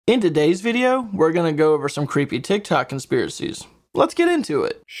In today's video, we're gonna go over some creepy TikTok conspiracies. Let's get into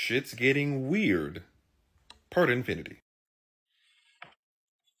it. Shit's getting weird. Part infinity.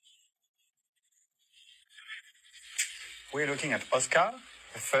 We're looking at Oscar,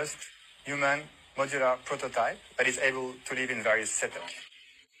 the first human modular prototype that is able to live in various setups.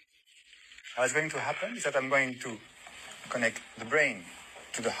 Now, what's going to happen is that I'm going to connect the brain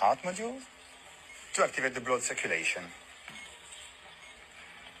to the heart module to activate the blood circulation.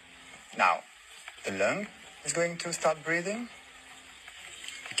 Now, the lung is going to start breathing.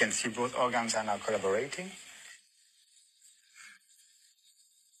 You can see both organs are now collaborating.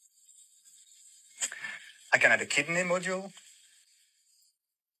 I can add a kidney module.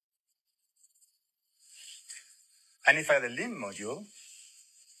 And if I add a limb module,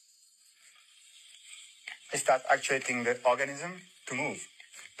 I start actuating the organism to move.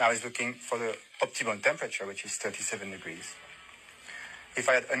 Now it's looking for the optimum temperature, which is 37 degrees. If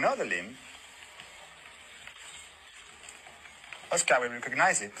I add another limb, Oscar will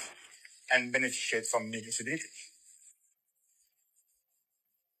recognize it and beneficiate from mid-lucidity.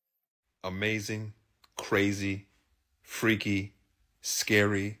 Amazing, crazy, freaky,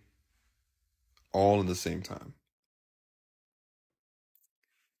 scary, all at the same time.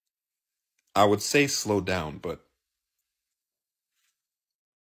 I would say slow down, but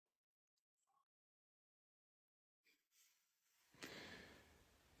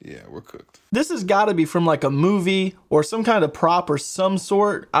yeah, we're cooked. This has gotta be from like a movie or some kind of prop or some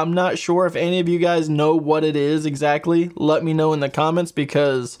sort. I'm not sure if any of you guys know what it is exactly. Let me know in the comments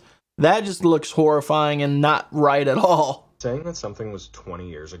because that just looks horrifying and not right at all. Saying that something was 20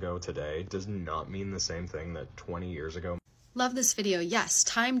 years ago today does not mean the same thing that 20 years ago. Love this video. Yes,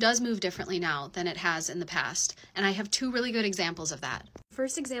 time does move differently now than it has in the past, and I have two really good examples of that.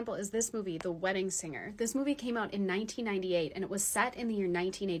 First example is this movie, The Wedding Singer. This movie came out in 1998, and it was set in the year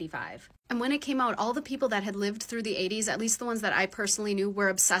 1985. And when it came out, all the people that had lived through the 80s, at least the ones that I personally knew, were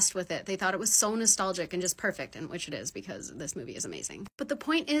obsessed with it. They thought it was so nostalgic and just perfect, and which it is because this movie is amazing. But the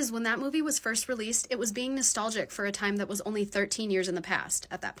point is, when that movie was first released, it was being nostalgic for a time that was only 13 years in the past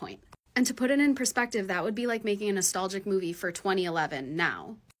at that point. And to put it in perspective, that would be like making a nostalgic movie for 2011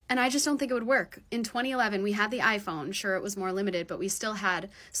 now. And I just don't think it would work. In 2011, we had the iPhone. Sure, it was more limited, but we still had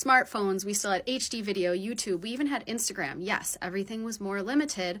smartphones. We still had HD video, YouTube. We even had Instagram. Yes, everything was more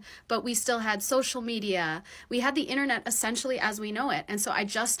limited, but we still had social media. We had the internet essentially as we know it. And so I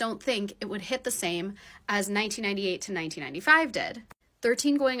just don't think it would hit the same as 1998 to 1995 did.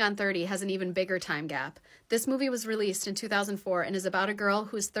 13 going on 30 has an even bigger time gap. This movie was released in 2004 and is about a girl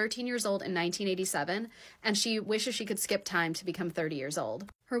who is 13 years old in 1987, and she wishes she could skip time to become 30 years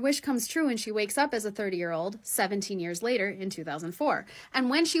old. Her wish comes true and she wakes up as a 30-year-old 17 years later in 2004. And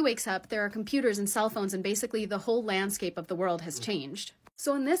when she wakes up, there are computers and cell phones, and basically the whole landscape of the world has changed.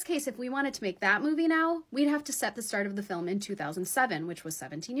 So in this case, if we wanted to make that movie now, we'd have to set the start of the film in 2007, which was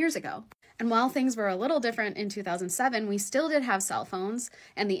 17 years ago. And while things were a little different in 2007, we still did have cell phones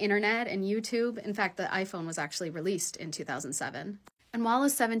and the internet and YouTube. In fact, the iPhone was actually released in 2007. And while a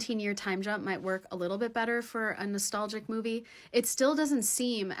 17-year time jump might work a little bit better for a nostalgic movie, it still doesn't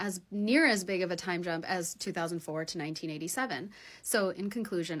seem as near as big of a time jump as 2004 to 1987. So in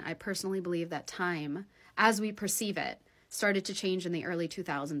conclusion, I personally believe that time, as we perceive it, started to change in the early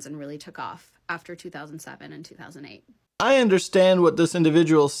 2000s and really took off after 2007 and 2008. I understand what this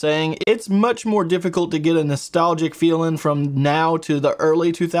individual is saying. It's much more difficult to get a nostalgic feeling from now to the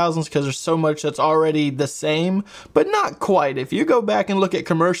early 2000s because there's so much that's already the same, but not quite. If you go back and look at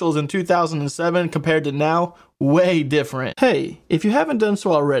commercials in 2007 compared to now, way different. Hey, if you haven't done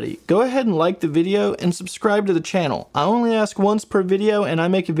so already, go ahead and like the video and subscribe to the channel. I only ask once per video and I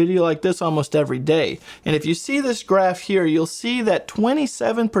make a video like this almost every day. And if you see this graph here, you'll see that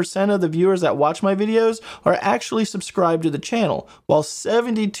 27% of the viewers that watch my videos are actually subscribed to the channel, while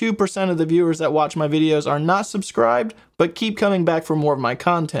 72% of the viewers that watch my videos are not subscribed, but keep coming back for more of my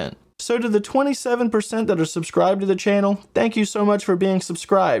content. So to the 27% that are subscribed to the channel, thank you so much for being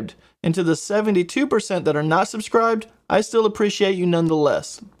subscribed. And to the 72% that are not subscribed, I still appreciate you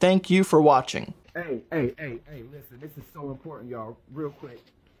nonetheless. Thank you for watching. Hey, listen, this is so important, y'all. Real quick.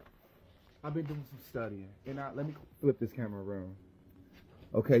 I've been doing some studying. And let me flip this camera around.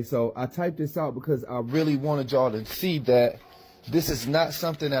 Okay, so I typed this out because I really wanted y'all to see that this is not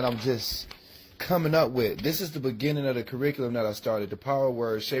something that I'm just coming up with. This is the beginning of the curriculum that I started. The Power of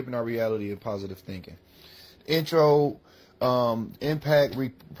Words, Shaping Our Reality and Positive Thinking. Intro, impact,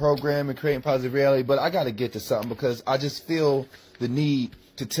 reprogramming, creating positive reality. But I got to get to something because I just feel the need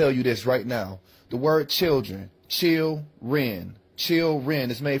to tell you this right now. The word children, children, Chill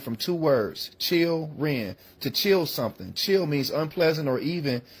Ren is made from two words. Chill Ren. To chill something. Chill means unpleasant or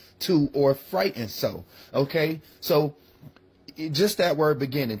even to or frightened so. Okay? So just that word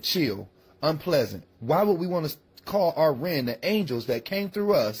beginning. Chill. Unpleasant. Why would we want to call our Ren, the angels that came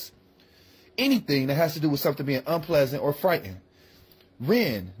through us, anything that has to do with something being unpleasant or frightening?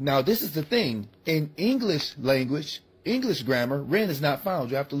 Ren. Now this is the thing. In English language, English grammar, Ren is not found.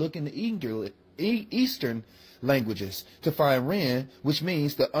 You have to look in the Eastern languages to find Ren, which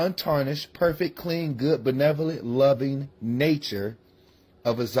means the untarnished, perfect, clean, good, benevolent, loving nature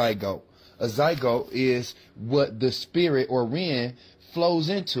of a zygote. A zygote is what the spirit or Ren flows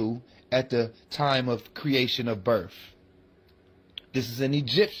into at the time of creation of birth. This is an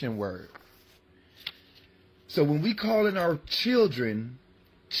Egyptian word. So when we call in our children,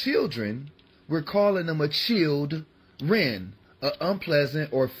 we're calling them a chilled Ren, an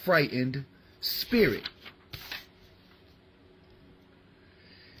unpleasant or frightened spirit.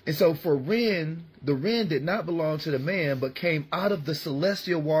 And so for Ren, the Ren did not belong to the man, but came out of the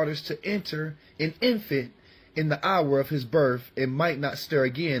celestial waters to enter an infant in the hour of his birth and might not stir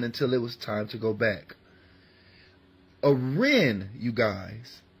again until it was time to go back. A Ren, you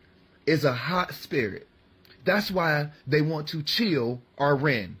guys, is a hot spirit. That's why they want to chill our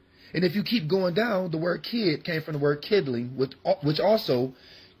Ren. And if you keep going down, the word kid came from the word kidling, which also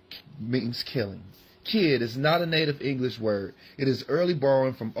means killing. Kid is not a native English word. It is early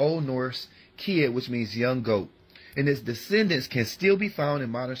borrowing from Old Norse kid, which means young goat. And its descendants can still be found in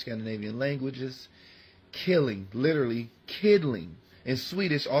modern Scandinavian languages. Killing, literally kidling, in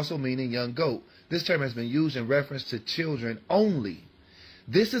Swedish also meaning young goat. This term has been used in reference to children only.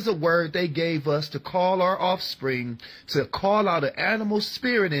 This is a word they gave us to call our offspring, to call out an animal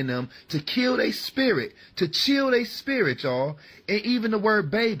spirit in them, to kill their spirit, to chill their spirit, y'all. And even the word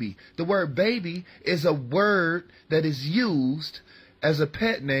baby. The word baby is a word that is used as a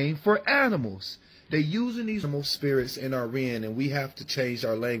pet name for animals. They're using these animal spirits in our Ren, and we have to change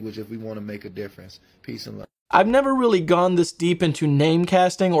our language if we want to make a difference. Peace and love. I've never really gone this deep into name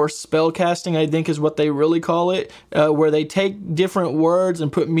casting or spell casting, I think is what they really call it, where they take different words and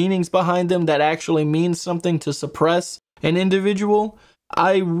put meanings behind them that actually mean something to suppress an individual.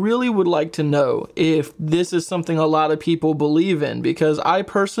 I really would like to know if this is something a lot of people believe in, because I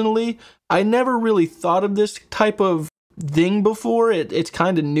personally, I never really thought of this type of thing before. It's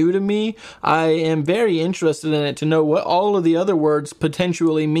kind of new to me. I am very interested in it to know what all of the other words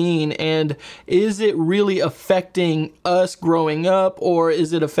potentially mean, and is it really affecting us growing up, or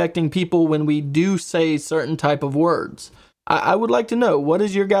is it affecting people when we do say certain type of words? I would like to know, what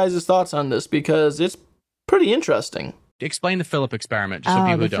is your guys' thoughts on this, because it's pretty interesting. Explain the Philip experiment, just so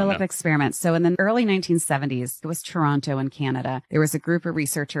people who don't know. The Philip experiment. So in the early 1970s, it was Toronto in Canada. There was a group of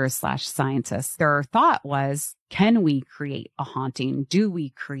researchers / scientists. Their thought was, can we create a haunting? Do we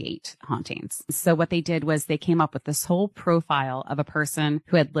create hauntings? So what they did was they came up with this whole profile of a person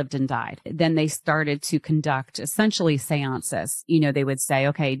who had lived and died. Then they started to conduct essentially seances. You know, they would say,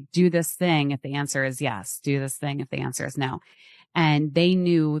 okay, do this thing if the answer is yes. Do this thing if the answer is no. And they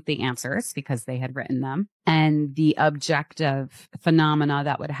knew the answers because they had written them. And the objective phenomena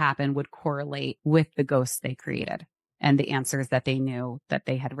that would happen would correlate with the ghosts they created and the answers that they knew that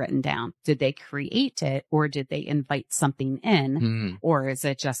they had written down. Did they create it, or did they invite something in? Or is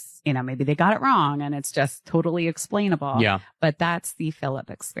it just, you know, maybe they got it wrong and it's just totally explainable. Yeah. But that's the Philip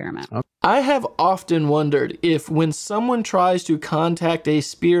experiment. Okay. I have often wondered if when someone tries to contact a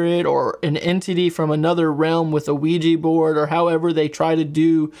spirit or an entity from another realm with a Ouija board, or however they try to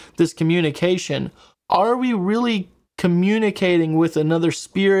do this communication, are we really communicating with another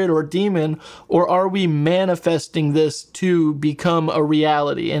spirit or demon, or are we manifesting this to become a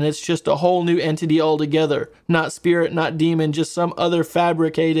reality and it's just a whole new entity altogether? Not spirit, not demon, just some other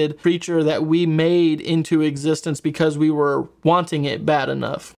fabricated creature that we made into existence because we were wanting it bad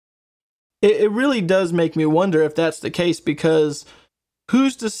enough. It really does make me wonder if that's the case, because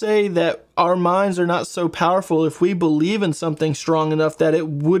who's to say that our minds are not so powerful if we believe in something strong enough that it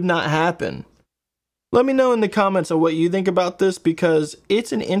would not happen? Let me know in the comments of what you think about this, because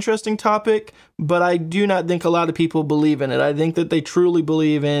it's an interesting topic, but I do not think a lot of people believe in it. I think that they truly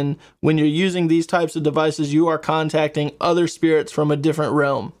believe in, when you're using these types of devices, you are contacting other spirits from a different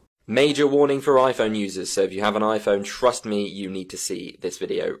realm. Major warning for iPhone users, so if you have an iPhone, trust me, you need to see this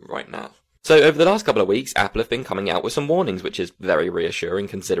video right now. So over the last couple of weeks, Apple have been coming out with some warnings, which is very reassuring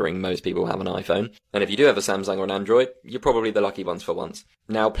considering most people have an iPhone. And if you do have a Samsung or an Android, you're probably the lucky ones for once.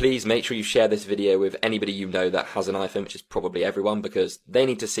 Now please make sure you share this video with anybody you know that has an iPhone, which is probably everyone, because they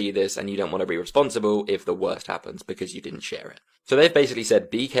need to see this and you don't want to be responsible if the worst happens because you didn't share it. So they've basically said,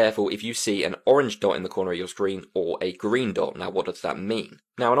 be careful if you see an orange dot in the corner of your screen or a green dot. Now what does that mean?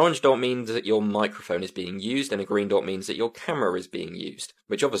 Now an orange dot means that your microphone is being used and a green dot means that your camera is being used,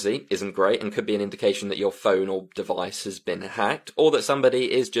 which obviously isn't great and could be an indication that your phone or device has been hacked or that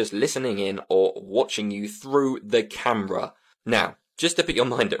somebody is just listening in or watching you through the camera. Now, just to put your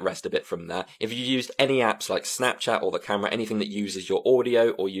mind at rest a bit from that, if you used any apps like Snapchat or the camera, anything that uses your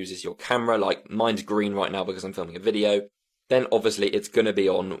audio or uses your camera, like mine's green right now because I'm filming a video, then obviously it's going to be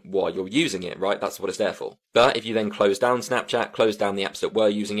on while you're using it, right? That's what it's there for. But if you then close down Snapchat, close down the apps that were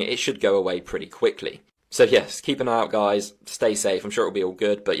using it, it should go away pretty quickly. So yes, keep an eye out guys, stay safe, I'm sure it'll be all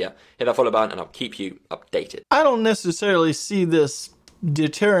good, but yeah, hit that follow button and I'll keep you updated. I don't necessarily see this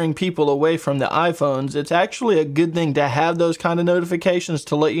deterring people away from the iPhones. It's actually a good thing to have those kind of notifications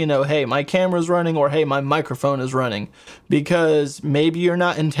to let you know, hey, my camera's running or hey, my microphone is running, because maybe you're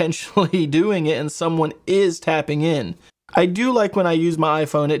not intentionally doing it and someone is tapping in. I do like when I use my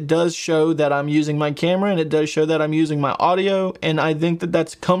iPhone, it does show that I'm using my camera and it does show that I'm using my audio, and I think that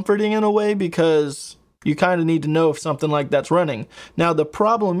that's comforting in a way because you kind of need to know if something like that's running. Now the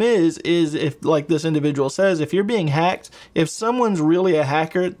problem is if, like this individual says, if you're being hacked, if someone's really a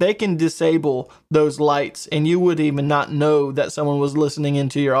hacker, they can disable those lights and you would even not know that someone was listening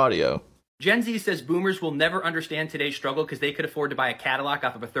into your audio. Gen Z says boomers will never understand today's struggle because they could afford to buy a Cadillac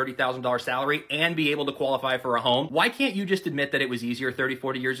off of a $30,000 salary and be able to qualify for a home. Why can't you just admit that it was easier 30,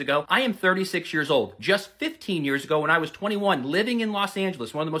 40 years ago? I am 36 years old. Just 15 years ago when I was 21, living in Los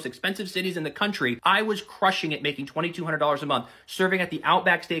Angeles, one of the most expensive cities in the country, I was crushing it, making $2,200 a month, serving at the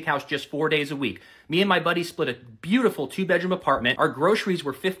Outback Steakhouse just 4 days a week. Me and my buddy split a beautiful 2-bedroom apartment. Our groceries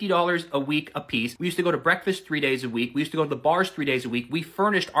were $50 a week a piece. We used to go to breakfast 3 days a week. We used to go to the bars 3 days a week. We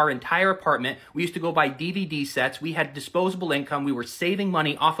furnished our entire apartment. We used to go buy DVD sets. We had disposable income. We were saving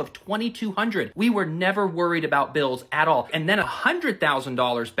money off of $2,200. We were never worried about bills at all. And then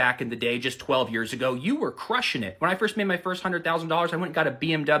 $100,000 back in the day, just 12 years ago, you were crushing it. When I first made my first $100,000, I went and got a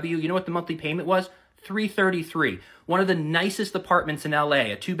BMW. You know what the monthly payment was? $333. One of the nicest apartments in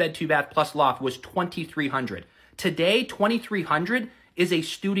LA, a 2-bed, 2-bath plus loft, was $2,300. Today, $2,300 is a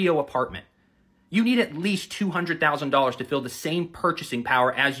studio apartment. You need at least $200,000 to feel the same purchasing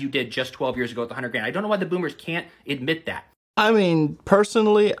power as you did just 12 years ago at the 100 grand. I don't know why the boomers can't admit that. I mean,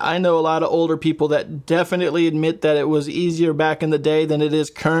 personally, I know a lot of older people that definitely admit that it was easier back in the day than it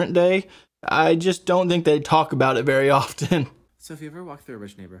is current day. I just don't think they talk about it very often. So if you ever walk through a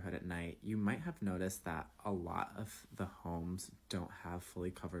rich neighborhood at night, you might have noticed that a lot of the homes don't have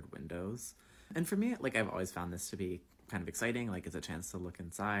fully covered windows. And for me, like, I've always found this to be kind of exciting, like it's a chance to look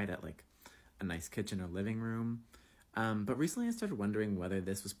inside at like a nice kitchen or living room. But recently I started wondering whether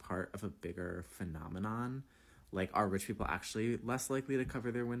this was part of a bigger phenomenon. Like, are rich people actually less likely to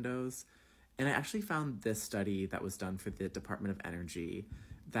cover their windows? And I actually found this study that was done for the Department of Energy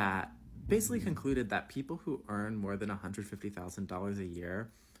that basically concluded that people who earn more than $150,000 a year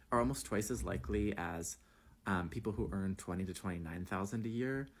are almost twice as likely as people who earn $20,000 to $29,000 a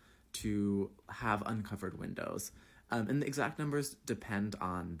year to have uncovered windows. And the exact numbers depend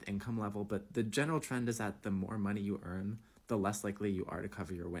on the income level, but the general trend is that the more money you earn, the less likely you are to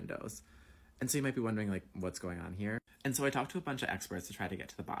cover your windows. And so you might be wondering, like, what's going on here? And so I talked to a bunch of experts to try to get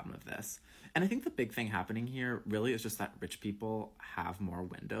to the bottom of this. And I think the big thing happening here really is just that rich people have more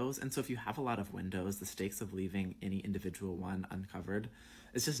windows. And so if you have a lot of windows, the stakes of leaving any individual one uncovered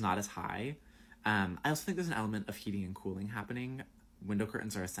is just not as high. I also think there's an element of heating and cooling happening. Window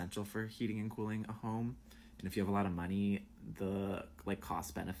curtains are essential for heating and cooling a home. And if you have a lot of money, the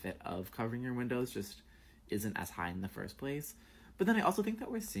cost benefit of covering your windows just isn't as high in the first place. But then I also think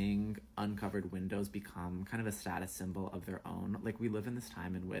that we're seeing uncovered windows become kind of a status symbol of their own. Like, we live in this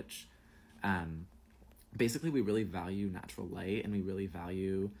time in which basically we really value natural light and we really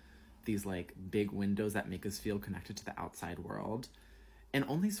value these like big windows that make us feel connected to the outside world. And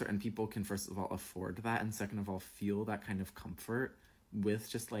only certain people can, first of all, afford that, and second of all, feel that kind of comfort with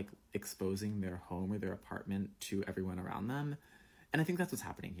just like exposing their home or their apartment to everyone around them. And I think that's what's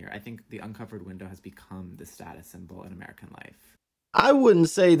happening here. I think the uncovered window has become the status symbol in American life. I wouldn't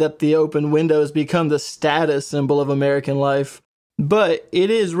say that the open window has become the status symbol of American life, but it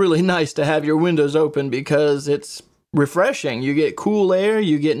is really nice to have your windows open because it's refreshing. You get cool air,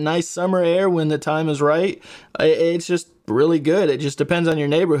 you get nice summer air when the time is right. It's just really good. It just depends on your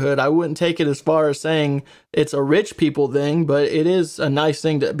neighborhood. I wouldn't take it as far as saying it's a rich people thing, but it is a nice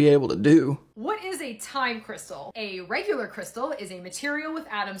thing to be able to do. What is a time crystal? A regular crystal is a material with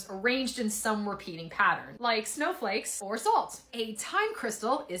atoms arranged in some repeating pattern, like snowflakes or salt. A time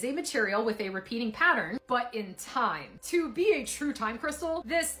crystal is a material with a repeating pattern, but in time. To be a true time crystal,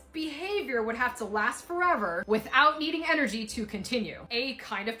 this behavior would have to last forever without needing energy to continue. A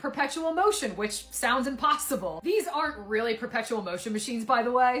kind of perpetual motion, which sounds impossible. These aren't really perpetual motion machines, by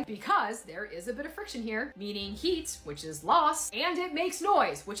the way, because there is a bit of friction here, meaning heat, which is loss, and it makes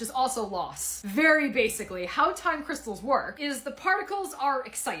noise, which is also loss. Very basically, how time crystals work is the particles are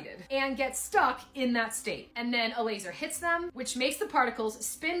excited and get stuck in that state. And then a laser hits them, which makes the particles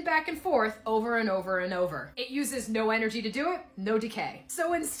spin back and forth over and over and over. It uses no energy to do it, no decay.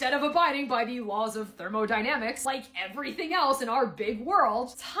 So instead of abiding by the laws of thermodynamics, like everything else in our big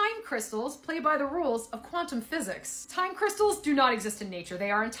world, time crystals play by the rules of quantum physics. Time crystals do not exist in nature.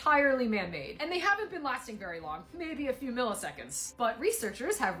 They are entirely man-made, and they haven't been lasting very long, maybe a few milliseconds. But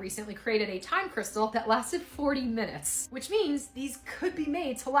researchers have recently created a time crystal that lasted 40 minutes, which means these could be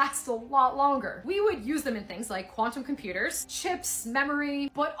made to last a lot longer. We would use them in things like quantum computers, chips, memory,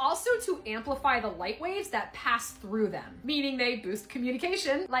 but also to amplify the light waves that pass through them, meaning they boost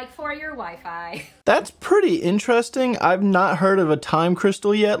communication, like for your Wi-Fi. That's pretty interesting. I've not heard of a time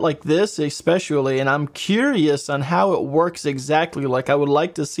crystal yet like this especially, and I'm curious on how it works exactly. Like, I would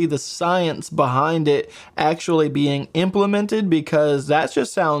like to see the science behind it actually being implemented, because that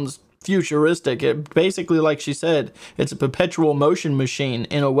just sounds futuristic. It basically, like she said, it's a perpetual motion machine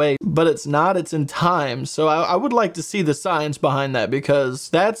in a way, but it's not, it's in time. So I would like to see the science behind that, because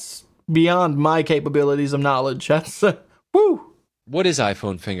that's beyond my capabilities of knowledge. That's woo. What is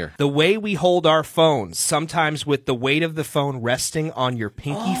iPhone finger? The way we hold our phones, sometimes with the weight of the phone resting on your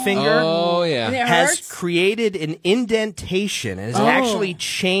pinky finger, has created an indentation and has actually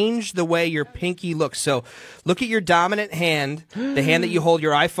changed the way your pinky looks. So look at your dominant hand, the hand that you hold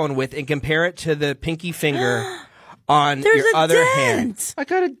your iPhone with, and compare it to the pinky finger on your other hand. I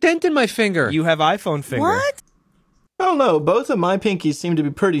got a dent in my finger. You have iPhone finger. What? I don't know. Both of my pinkies seem to be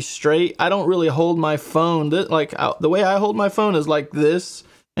pretty straight. I don't really hold my phone. The way I hold my phone is like this,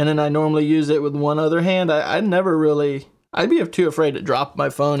 and then I normally use it with one other hand. I'd be too afraid to drop my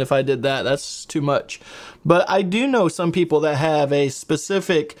phone if I did that. That's too much. But I do know some people that have a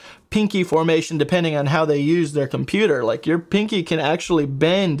specific pinky formation depending on how they use their computer. Like, your pinky can actually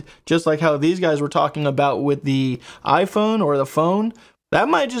bend, just like how these guys were talking about with the iPhone or the phone. That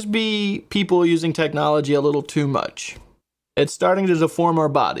might just be people using technology a little too much. It's starting to deform our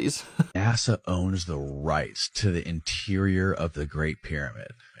bodies. NASA owns the rights to the interior of the Great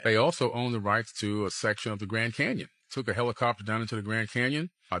Pyramid. They also own the rights to a section of the Grand Canyon. Took a helicopter down into the Grand Canyon.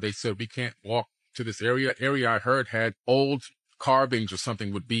 They said we can't walk to this area. Area I heard had old carvings or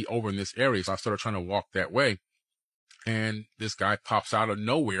something would be over in this area. So I started trying to walk that way. And this guy pops out of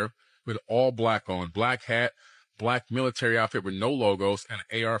nowhere with all black on, black hat, black military outfit with no logos, and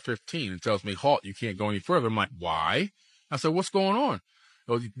an AR-15, and tells me, halt, you can't go any further. I'm like, why? I said, what's going on?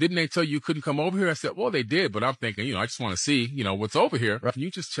 Well, didn't they tell you couldn't come over here? I said, well, they did, but I'm thinking, I just want to see, what's over here. Can you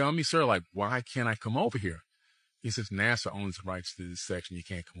just tell me, sir, like, why can't I come over here? He says, NASA owns the rights to this section. You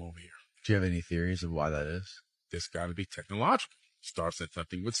can't come over here. Do you have any theories of why that is? This got to be technological. Starts at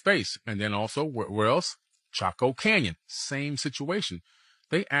something with space. And then also, where else? Chaco Canyon. Same situation.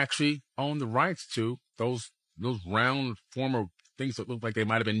 They actually own the rights to those round former things that look like they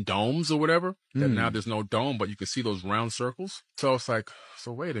might have been domes or whatever, that now there's no dome, but you can see those round circles. So it's like,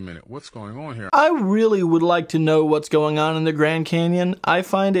 so wait a minute, what's going on here? I really would like to know what's going on in the Grand Canyon. I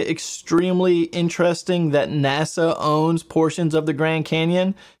find it extremely interesting that NASA owns portions of the Grand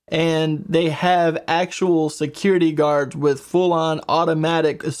Canyon, and they have actual security guards with full-on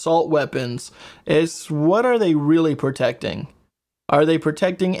automatic assault weapons. What are they really protecting? Are they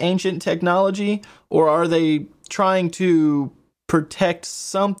protecting ancient technology, or are they trying to protect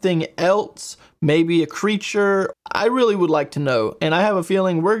something else? Maybe a creature? I really would like to know, and I have a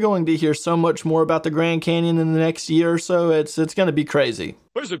feeling we're going to hear so much more about the Grand Canyon in the next year or so. It's going to be crazy.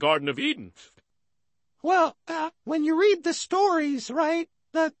 Where's the Garden of Eden? Well, when you read the stories, right,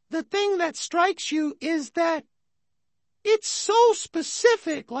 the thing that strikes you is that it's so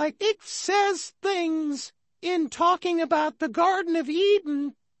specific. Like, it says things in talking about the Garden of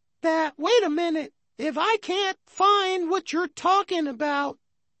Eden that, wait a minute, if I can't find what you're talking about,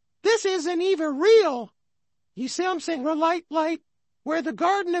 this isn't even real. You see what I'm saying? Well, like where the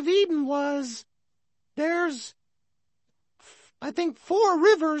Garden of Eden was, there's, I think, 4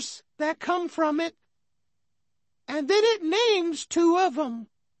 rivers that come from it, and then it names 2 of them,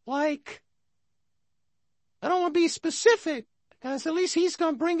 like I don't want to be specific, because at least he's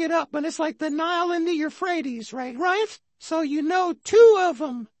going to bring it up, but it's like the Nile and the Euphrates, right? So you know 2 of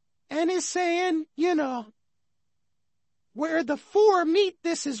them, and it's saying, you know, where the 4 meet,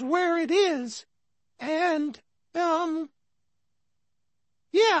 this is where it is. And, yeah,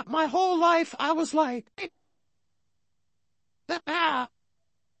 my whole life I was like,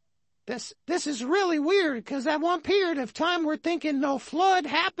 this is really weird, because at one period of time we're thinking no flood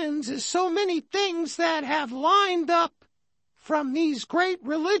happens, is so many things that have lined up from these great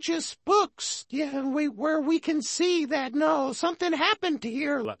religious books, where we can see that, no, something happened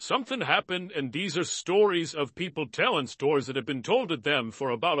here. Something happened, and these are stories of people telling stories that have been told to them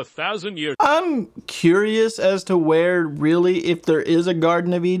for about 1,000 years. I'm curious as to where, really, if there is a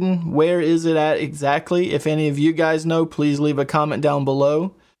Garden of Eden, where is it at exactly? If any of you guys know, please leave a comment down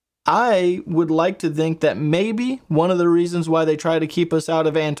below. I would like to think that maybe one of the reasons why they try to keep us out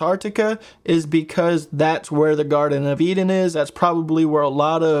of Antarctica is because that's where the Garden of Eden is. That's probably where a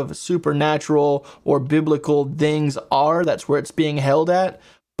lot of supernatural or biblical things are. That's where it's being held at.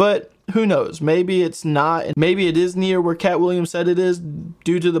 But who knows? Maybe it's not. Maybe it is near where Cat Williams said it is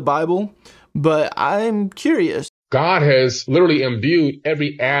due to the Bible. But I'm curious. God has literally imbued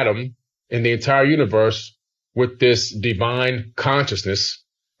every atom in the entire universe with this divine consciousness.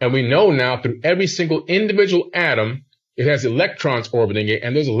 And we know now through every single individual atom, it has electrons orbiting it,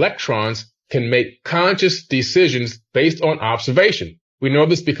 and those electrons can make conscious decisions based on observation. We know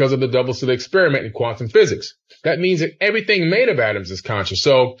this because of the double-slit experiment in quantum physics. That means that everything made of atoms is conscious.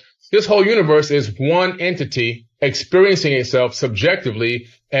 So this whole universe is one entity experiencing itself subjectively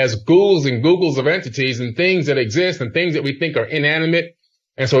as ghouls and googles of entities and things that exist and things that we think are inanimate.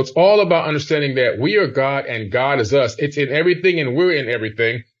 And so it's all about understanding that we are God and God is us. It's in everything and we're in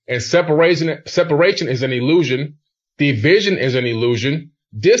everything. And separation is an illusion. Division is an illusion.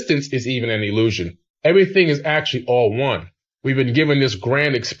 Distance is even an illusion. Everything is actually all one. We've been given this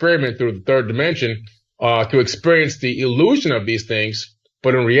grand experiment through the 3rd dimension to experience the illusion of these things.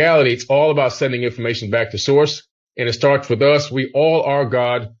 But in reality, it's all about sending information back to source. And it starts with us. We all are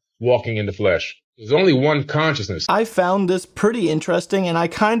God walking in the flesh. There's only one consciousness. I found this pretty interesting, and I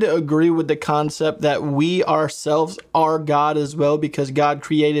kind of agree with the concept that we ourselves are God as well, because God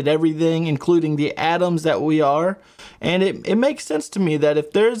created everything, including the atoms that we are. And it makes sense to me that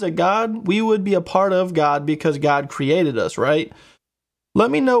if there's a God, we would be a part of God because God created us, right?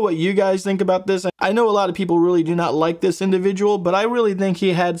 Let me know what you guys think about this. I know a lot of people really do not like this individual, but I really think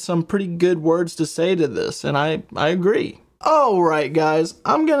he had some pretty good words to say to this, and I agree. Alright guys,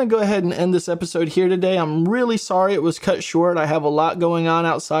 I'm gonna go ahead and end this episode here today. I'm really sorry it was cut short. I have a lot going on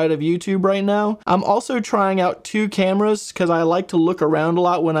outside of YouTube right now. I'm also trying out 2 cameras because I like to look around a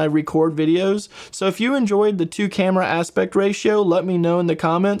lot when I record videos. So if you enjoyed the 2 camera aspect ratio, let me know in the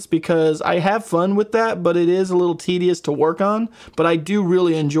comments, because I have fun with that, but it is a little tedious to work on. But I do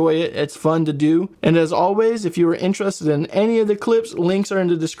really enjoy it. It's fun to do. And as always, if you are interested in any of the clips, links are in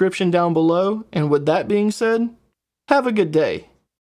the description down below. And with that being said, have a good day.